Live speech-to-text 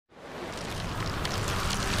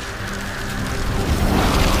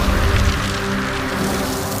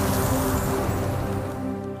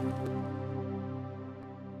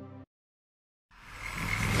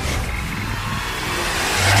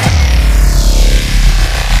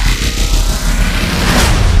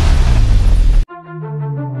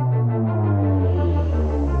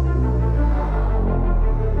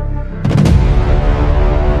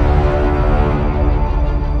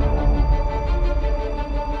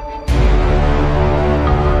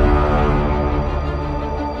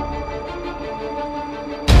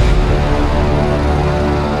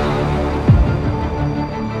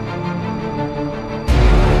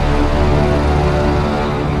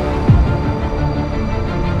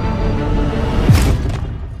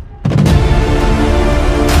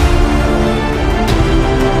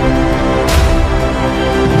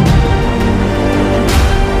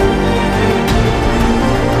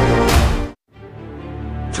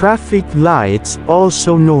Traffic lights,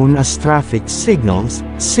 also known as traffic signals,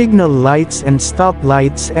 signal lights and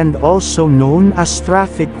stoplights and also known as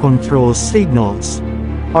traffic control signals,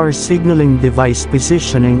 are signaling device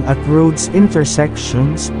positioning at roads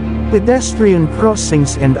intersections, pedestrian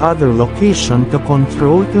crossings and other locations to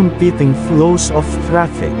control competing flows of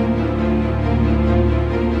traffic.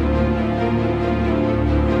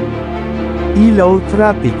 Ilaw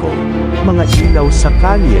Trapiko, mga ilaw sa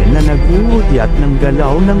kalye na nag-uudyat ng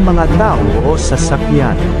galaw ng mga tao o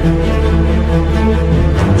sasakyan.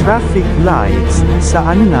 Traffic lights,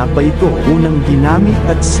 saan nga ba ito unang ginamit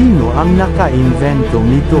at sino ang naka-invento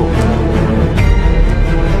nito?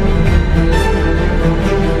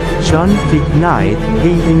 John Knight,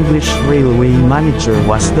 a English railway manager,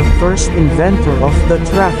 was the first inventor of the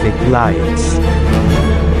traffic lights.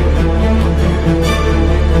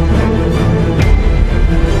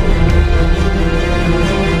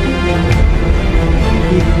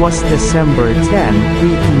 It was December 10,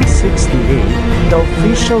 1868, the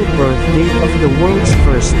official birth date of the world's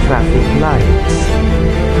first traffic lights.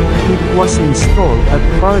 It was installed at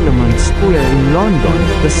Parliament Square in London.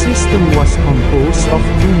 The system was composed of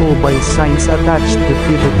two mobile signs attached to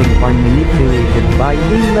pivoting or manipulated by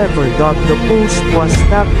a lever. The post was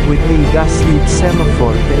tapped with a gas-lit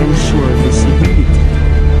semaphore to ensure visibility.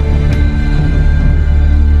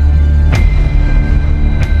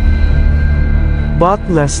 But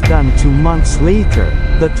less than 2 months later,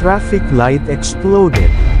 the traffic light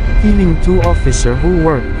exploded, killing two officers who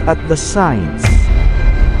worked at the signs.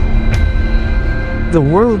 The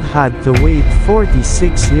world had to wait 46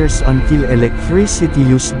 years until electricity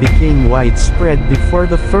use became widespread before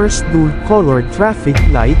the first dual-colored traffic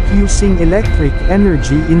light using electric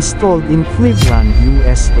energy installed in Cleveland,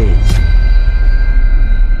 USA.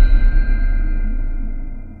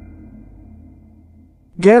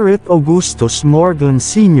 Garrett Augustus Morgan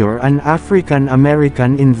Sr., an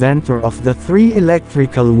African-American inventor of the three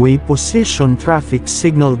electrical way position traffic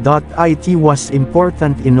signal. It was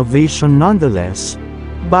important innovation nonetheless.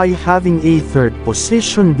 By having a third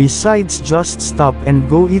position besides just stop and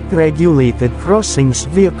go, it regulated crossings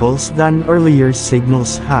vehicles than earlier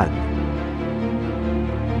signals had.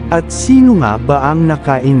 At sino nga ba ang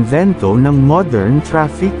naka-invento ng modern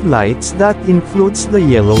traffic lights that includes the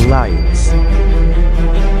yellow lights?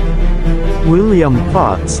 William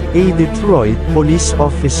Potts, a Detroit police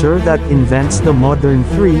officer that invents the modern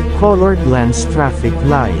three-colored lens traffic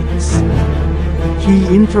lights. He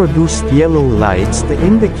introduced yellow lights to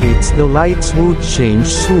indicate the lights would change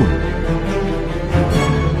soon.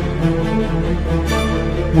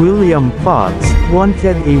 William Potts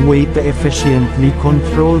wanted a way to efficiently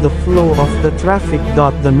control the flow of the traffic.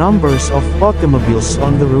 The numbers of automobiles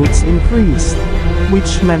on the roads increased,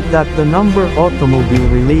 which meant that the number of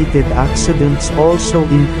automobile-related accidents also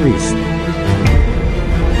increased.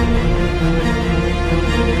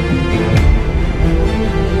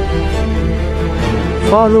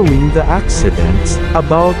 Following the accidents,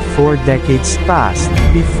 about 4 decades passed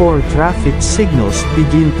before traffic signals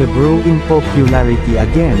began to grow in popularity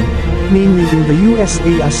again, mainly in the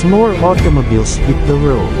USA as more automobiles hit the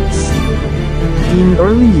roads. In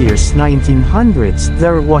early years 1900s,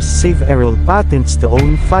 there was several patents to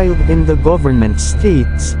own filed in the government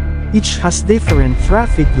states. Each has different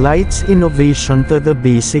traffic lights innovation to the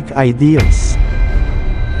basic ideas.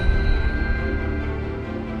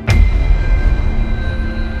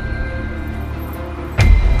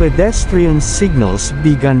 Pedestrian signals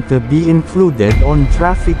began to be included on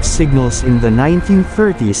traffic signals in the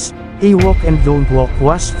 1930s. A walk and don't walk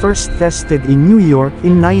was first tested in New York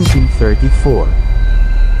in 1934.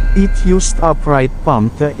 It used upright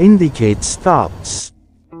pump to indicate stops.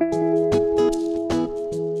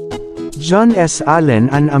 John S. Allen,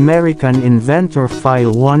 an American inventor,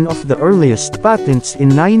 filed one of the earliest patents in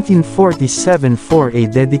 1947 for a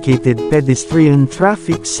dedicated pedestrian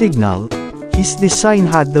traffic signal. His design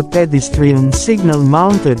had the pedestrian signal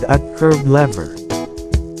mounted at curb lever.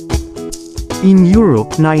 In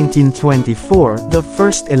Europe 1924, the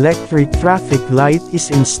first electric traffic light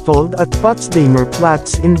is installed at Potsdamer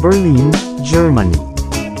Platz in Berlin, Germany.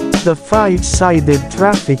 The 5-sided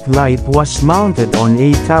traffic light was mounted on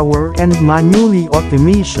a tower and manually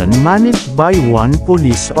automation managed by one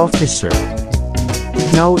police officer.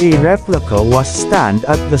 Now a replica was stand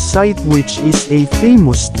at the site, which is a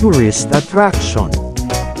famous tourist attraction.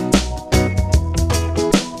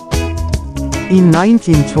 In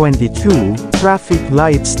 1922, traffic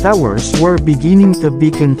lights towers were beginning to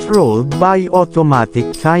be controlled by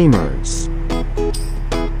automatic timers.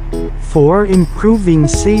 For improving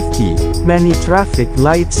safety, many traffic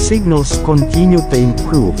light signals continue to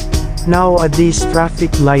improve. Nowadays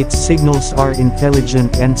traffic light signals are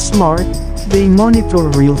intelligent and smart, they monitor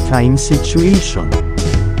real-time situation.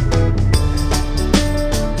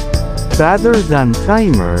 Rather than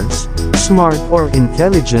timers, smart or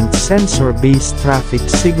intelligent sensor-based traffic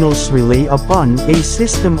signals rely upon a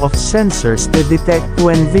system of sensors to detect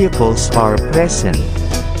when vehicles are present.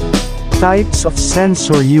 Types of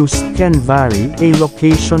sensor used can vary a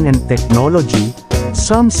location and technology.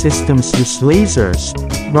 Some systems use lasers,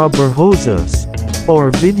 rubber hoses,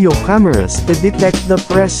 or video cameras to detect the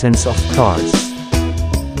presence of cars.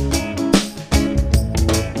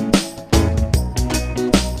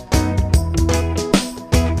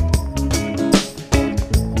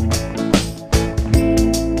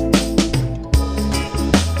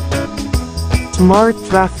 Smart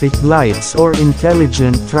traffic lights or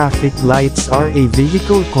intelligent traffic lights are a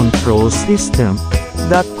vehicle control system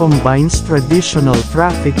that combines traditional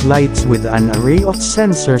traffic lights with an array of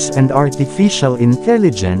sensors and artificial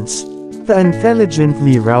intelligence to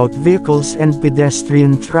intelligently route vehicles and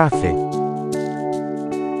pedestrian traffic.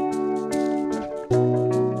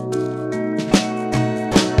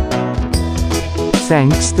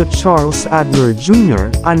 Thanks to Charles Adler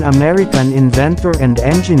Jr., an American inventor and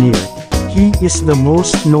engineer, he is the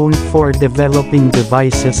most known for developing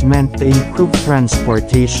devices meant to improve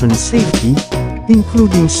transportation safety,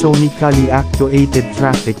 including sonically actuated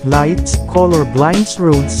traffic lights, color blinds,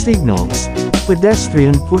 road signals,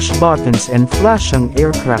 pedestrian push buttons and flashing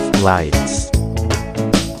aircraft lights.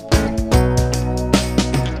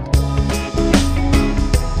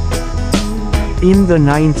 In the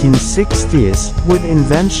 1960s, with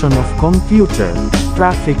invention of computer,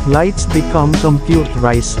 traffic lights become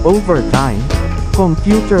computerized over time.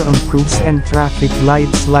 Computer improves and traffic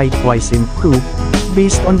lights likewise improve.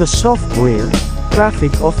 Based on the software, traffic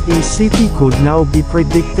of a city could now be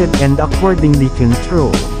predicted and accordingly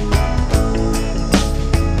controlled.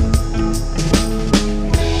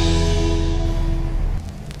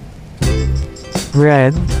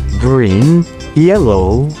 Red, green,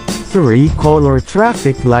 yellow, three-color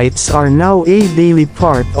traffic lights are now a daily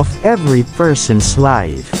part of every person's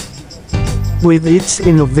life. With its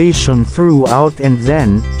innovation throughout and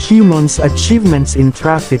then, humans' achievements in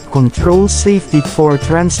traffic control safety for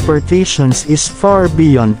transportations is far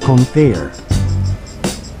beyond compare.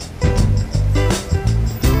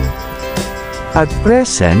 At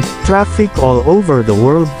present, traffic all over the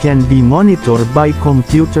world can be monitored by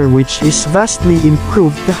computer, which is vastly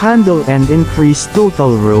improved to handle and increase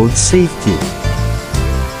total road safety.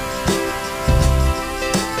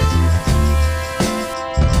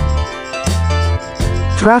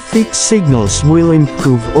 Traffic signals will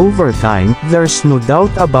improve over time, there's no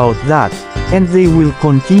doubt about that, and they will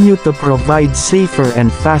continue to provide safer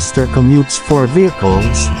and faster commutes for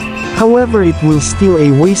vehicles. However, it will still a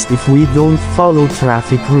waste if we don't follow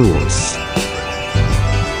traffic rules.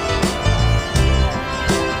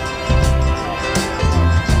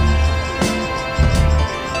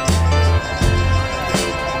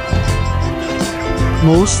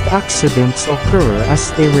 Most accidents occur as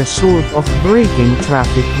a result of breaking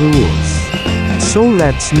traffic rules. So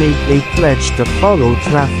let's make a pledge to follow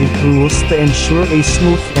traffic rules to ensure a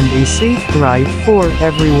smooth and a safe drive for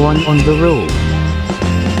everyone on the road.